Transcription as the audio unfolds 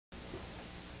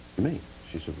you mean?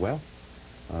 She said, well,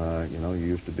 you know, you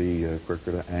used to be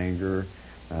quicker to anger.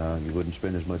 You wouldn't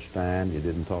spend as much time. You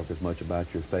didn't talk as much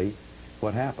about your faith.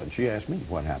 What happened? She asked me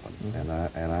what happened.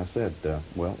 Mm-hmm. And I said,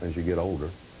 well, as you get older,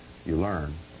 you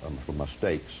learn from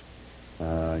mistakes.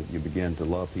 You begin to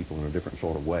love people in a different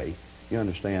sort of way. You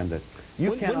understand that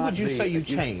you cannot When would you say you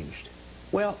you changed?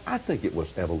 Well, I think it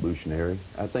was evolutionary.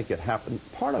 I think it happened.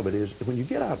 Part of it is when you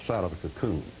get outside of a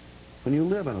cocoon, when you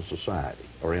live in a society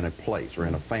or in a place or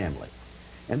in a family,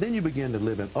 and then you begin to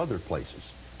live in other places.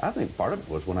 I think part of it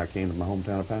was when I came to my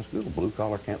hometown of Pascagoula,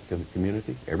 blue-collar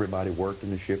community. Everybody worked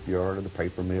in the shipyard or the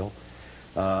paper mill.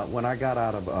 When I got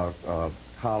out of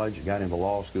college, got into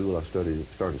law school, I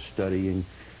started studying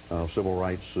civil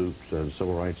rights suits, the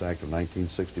Civil Rights Act of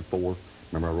 1964.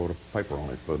 Remember, I wrote a paper on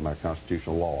it for my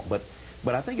constitutional law.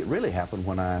 But I think it really happened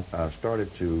when I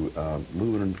started to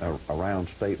move around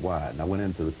statewide. And I went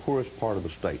into the poorest part of the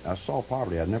state. I saw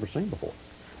poverty I'd never seen before.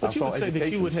 But you would say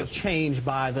that you would have changed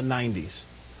by the 90s.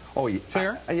 Oh, yeah.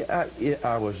 Fair?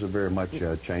 I was very much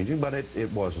changing, but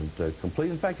it wasn't complete.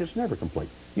 In fact, it's never complete.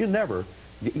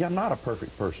 I'm not a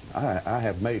perfect person. I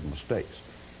have made mistakes,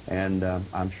 and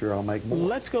I'm sure I'll make more.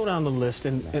 Let's go down the list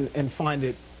and find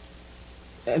it,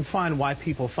 and find why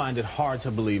people find it hard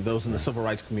to believe, those in the civil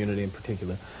rights community in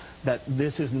particular, that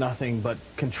this is nothing but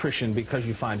contrition because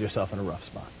you find yourself in a rough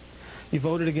spot. You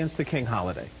voted against the King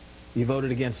holiday. You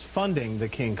voted against funding the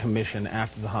King Commission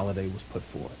after the holiday was put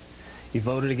forth. You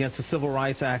voted against the Civil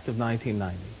Rights Act of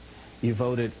 1990. You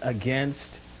voted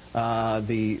against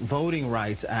the Voting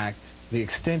Rights Act, the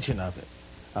extension of it,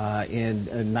 in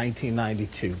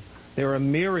 1992. There are a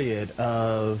myriad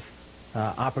of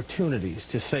opportunities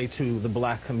to say to the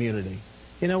black community,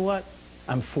 you know what,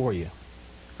 I'm for you.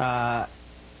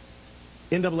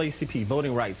 NAACP,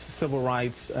 voting rights, civil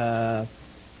rights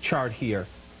chart here,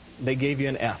 they gave you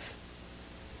an F.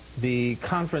 The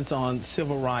Conference on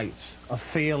Civil Rights, a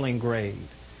failing grade.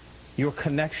 Your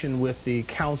connection with the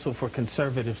Council for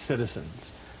Conservative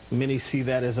Citizens, many see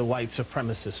that as a white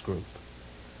supremacist group.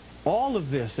 All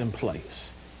of this in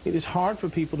place, it is hard for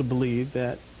people to believe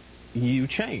that you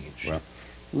changed. Well,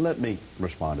 let me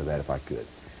respond to that if I could.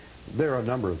 There are a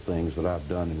number of things that I've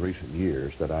done in recent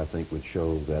years that I think would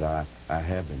show that I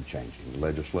have been changing.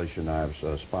 Legislation I've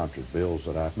sponsored, bills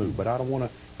that I've moved. But I don't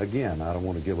want to, again, I don't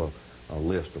want to give a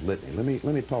list of litany.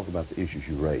 Let me talk about the issues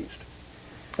you raised.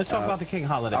 Let's talk about the King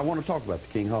holiday. I want to talk about the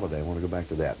King holiday. I want to go back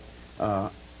to that.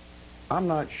 I'm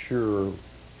not sure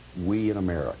we in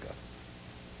America,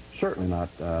 certainly not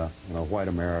you know, white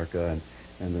America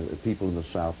and the people in the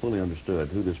South fully understood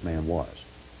who this man was,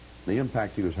 the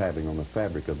impact he was having on the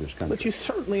fabric of this country. But you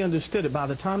certainly understood it by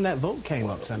the time that vote came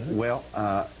up, Senator. Well,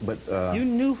 you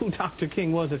knew who Dr.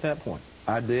 King was at that point.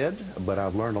 I did, but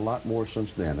I've learned a lot more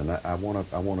since then, and I want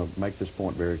to make this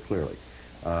point very clearly.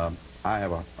 I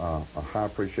have a high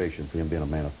appreciation for him being a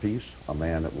man of peace, a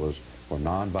man that was for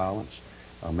nonviolence,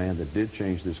 a man that did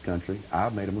change this country.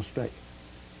 I've made a mistake,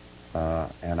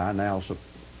 and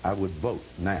I would vote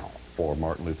now for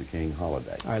Martin Luther King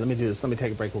holiday. All right, let me do this. Let me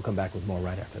take a break. We'll come back with more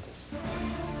right after this.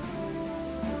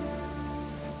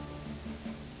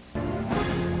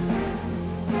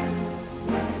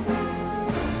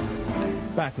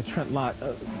 Back with Trent Lott.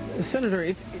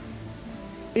 Senator,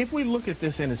 if we look at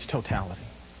this in its totality,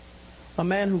 a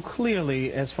man who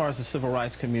clearly, as far as the civil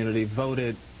rights community,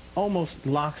 voted almost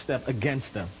lockstep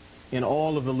against them in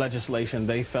all of the legislation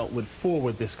they felt would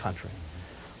forward this country.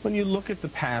 When you look at the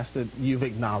past that you've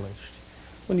acknowledged,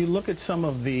 when you look at some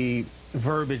of the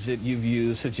verbiage that you've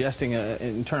used suggesting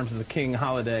in terms of the King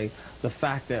holiday, the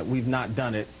fact that we've not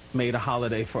done it made a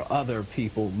holiday for other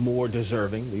people more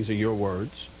deserving, these are your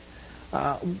words.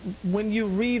 When you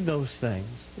read those things,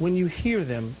 when you hear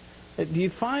them, do you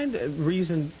find a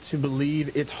reason to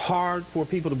believe it's hard for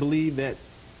people to believe that,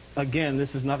 again,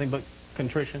 this is nothing but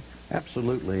contrition?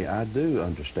 Absolutely, I do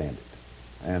understand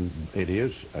it, and it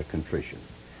is a contrition.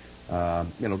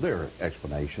 You know, there are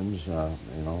explanations.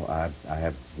 You know, I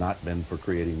have not been for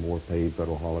creating more paid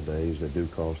federal holidays that do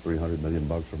cost $300 million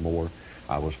or more.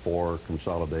 I was for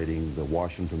consolidating the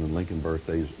Washington and Lincoln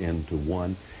birthdays into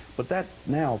one. But that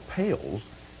now pales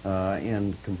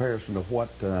in comparison to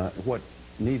what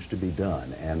needs to be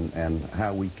done and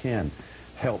how we can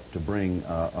help to bring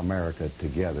America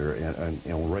together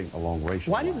along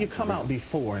racial Why didn't you lines. come out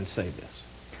before and say this?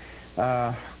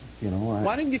 You know,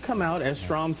 why didn't you come out as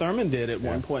Strom Thurmond did at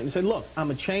one point and say, look,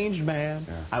 I'm a changed man.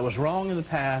 I was wrong in the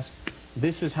past.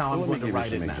 This is how I'm going to write it now. Let me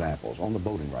give you some examples. On the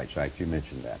Voting Rights Act, you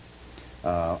mentioned that.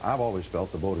 I've always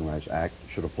felt the Voting Rights Act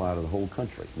should apply to the whole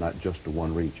country, not just to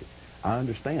one region. I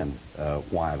understand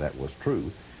why that was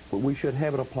true, but we should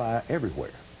have it apply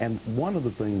everywhere. And one of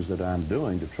the things that I'm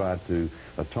doing to try to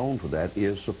atone for that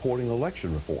is supporting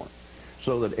election reform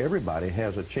so that everybody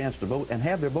has a chance to vote and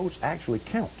have their votes actually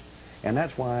count. And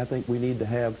that's why I think we need to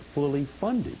have fully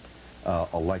funded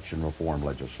election reform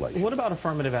legislation. What about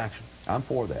affirmative action? I'm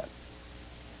for that.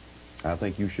 I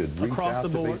think you should reach across out the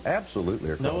board?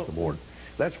 Absolutely across the board.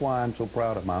 That's why I'm so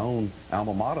proud of my own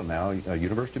alma mater now,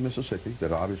 University of Mississippi,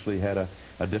 that obviously had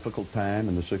a difficult time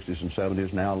in the 60s and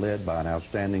 70s, now led by an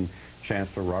outstanding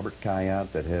Chancellor, Robert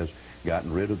Kayat, that has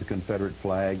gotten rid of the Confederate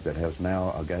flag, that has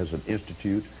now has an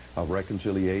Institute of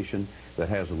Reconciliation, that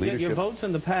has a leadership. Your votes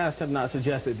in the past have not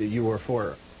suggested that you were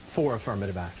for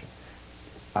affirmative action.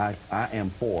 I am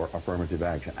for affirmative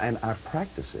action, and I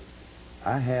practice it.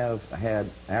 I have had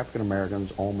African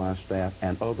Americans on my staff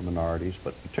and other minorities,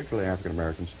 but particularly African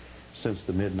Americans, since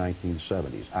the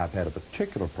mid-1970s. I've had a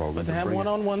particular program. But to have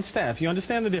one-on-one staff, you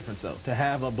understand the difference, though. To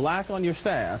have a black on your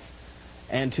staff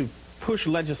and to push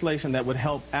legislation that would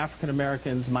help African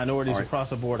Americans, minorities across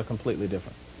the board are completely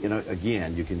different. You know,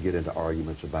 again, you can get into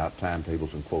arguments about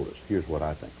timetables and quotas. Here's what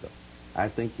I think, though. I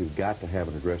think you've got to have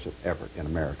an aggressive effort in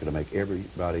America to make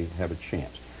everybody have a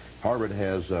chance. Harvard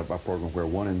has a program where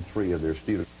 1 in 3 of their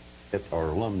students are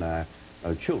alumni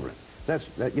children.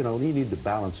 You know, you need to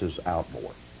balance this out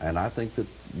more. And I think that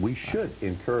we should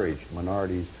encourage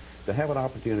minorities to have an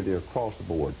opportunity across the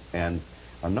board. And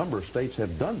a number of states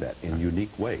have done that in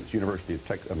unique ways. University of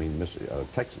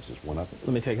Texas is one of them.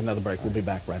 Let me take another break. We'll be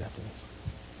back right after this.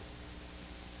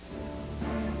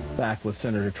 Back with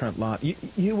Senator Trent Lott.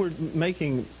 You were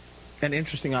making an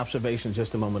interesting observation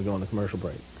just a moment ago on the commercial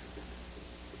break.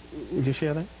 Would you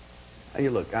share that? Hey,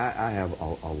 look, I have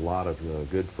a lot of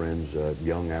good friends,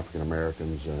 young African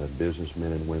Americans,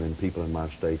 businessmen and women, people in my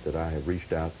state that I have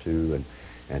reached out to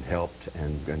and helped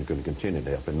and going to continue to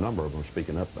help. And a number of them are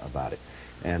speaking up about it.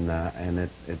 And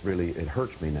it really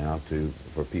hurts me now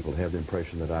for people to have the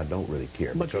impression that I don't really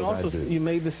care. But you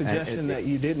made the suggestion that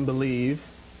you didn't believe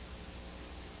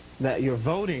that your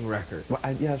voting record. Well,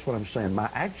 yeah, that's what I'm saying. My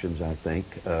actions, I think,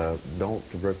 don't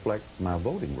reflect my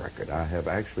voting record. I have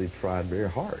actually tried very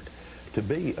hard to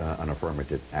be an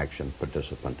affirmative action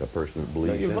participant, a person that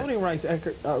believes in it. Your voting rights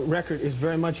record is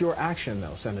very much your action,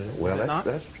 though, Senator. Well,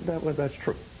 that's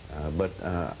true. But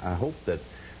I hope that,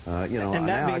 you know, and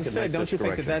that now being said, don't you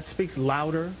think that speaks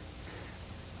louder?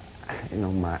 You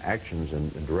know, my actions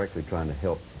in directly trying to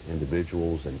help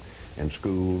individuals and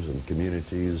schools and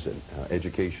communities and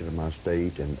education in my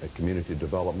state and community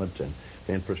development and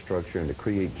infrastructure and to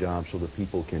create jobs so that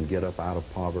people can get up out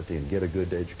of poverty and get a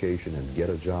good education and get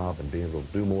a job and be able to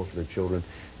do more for their children.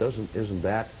 Isn't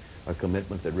that a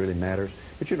commitment that really matters?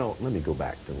 But, you know, let me go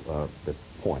back to the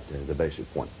point, the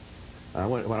basic point.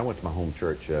 When I went to my home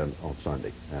church on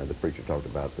Sunday, the preacher talked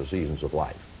about the seasons of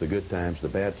life, the good times, the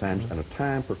bad times, and a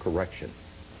time for correction.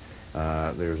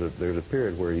 There's a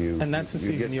period where and that's the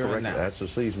season you're in now. That's the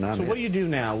season I'm in. So what do you do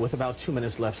now with about 2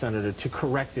 minutes left, Senator, to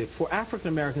correct it for African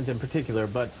Americans in particular,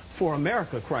 but for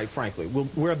America, quite frankly?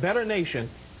 We're a better nation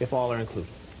if all are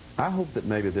included. I hope that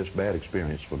maybe this bad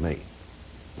experience for me,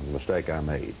 the mistake I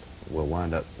made, will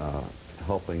wind up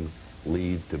helping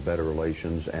lead to better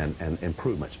relations and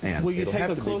improvements. And will you take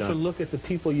a closer look at the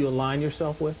people you align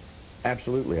yourself with?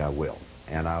 Absolutely, I will.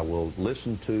 And I will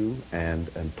listen to and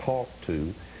talk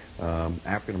to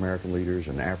African-American leaders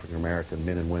and African-American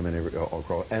men and women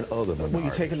across, and other minorities. Will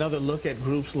you take another look at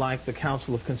groups like the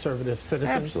Council of Conservative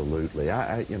Citizens? Absolutely.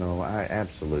 I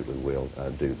absolutely will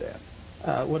do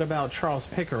that. What about Charles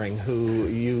Pickering, who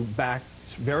you backed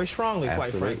very strongly,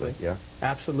 quite frankly? Yeah.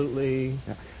 Absolutely.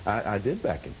 Yeah. I did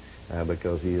back him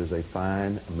because he is a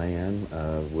fine man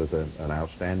with an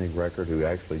outstanding record who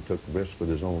actually took risks with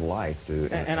his own life to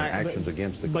actions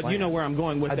against the Klan. But you know where I'm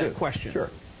going with that question. Sure.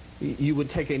 You would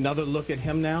take another look at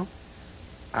him now?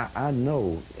 I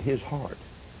know his heart.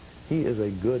 He is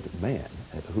a good man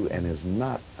and is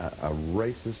not a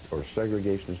racist or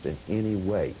segregationist in any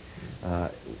way.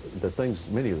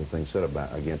 Many of the things said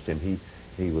against him,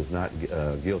 he was not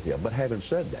guilty of. But having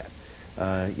said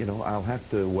that, you know, I'll have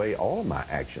to weigh all of my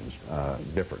actions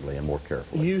differently and more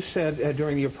carefully. You said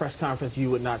during your press conference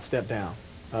you would not step down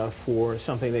for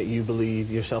something that you believe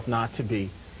yourself not to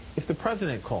be. If the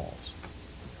president calls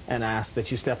and asks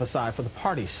that you step aside for the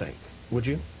party's sake, would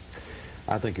you?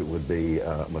 I think it would be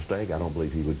a mistake. I don't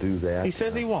believe he would do that. He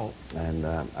says he won't. And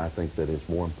I think that it's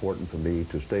more important for me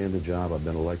to stay in the job I've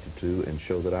been elected to and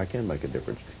show that I can make a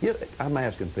difference. I'm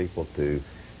asking people to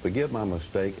forgive my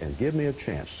mistake and give me a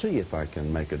chance. See if I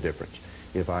can make a difference.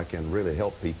 If I can really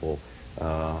help people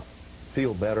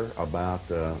feel better about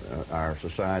our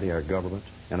society, our government,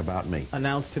 and about me.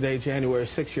 Announced today, January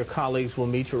 6th, your colleagues will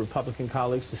meet, your Republican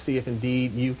colleagues, to see if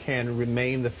indeed you can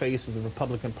remain the face of the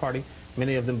Republican Party.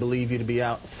 Many of them believe you to be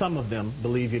out. Some of them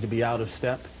believe you to be out of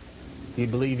step. Do you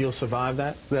believe you'll survive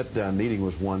that? That meeting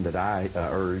was one that I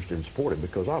urged and supported,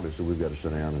 because obviously we've got to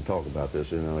sit down and talk about this.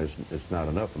 You know, it's not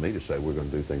enough for me to say we're going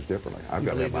to do things differently. I've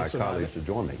got to have my colleagues to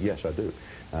join me. Yes, I do,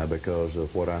 because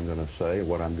of what I'm going to say,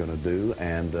 what I'm going to do,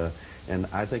 and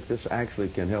I think this actually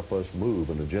can help us move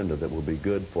an agenda that will be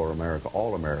good for America,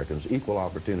 all Americans, equal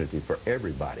opportunity for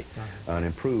everybody, an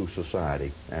improved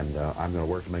society, and I'm going to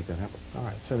work to make that happen. All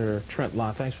right, Senator Trent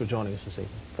Lott, thanks for joining us this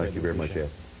evening. Thank you very much, Ed.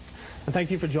 And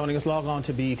thank you for joining us. Log on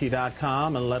to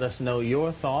BET.com and let us know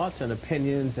your thoughts and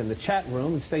opinions in the chat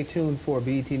room. And stay tuned for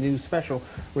BET News special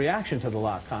reaction to the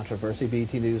Lott controversy.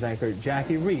 BET News anchor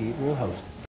Jackie Reed will host.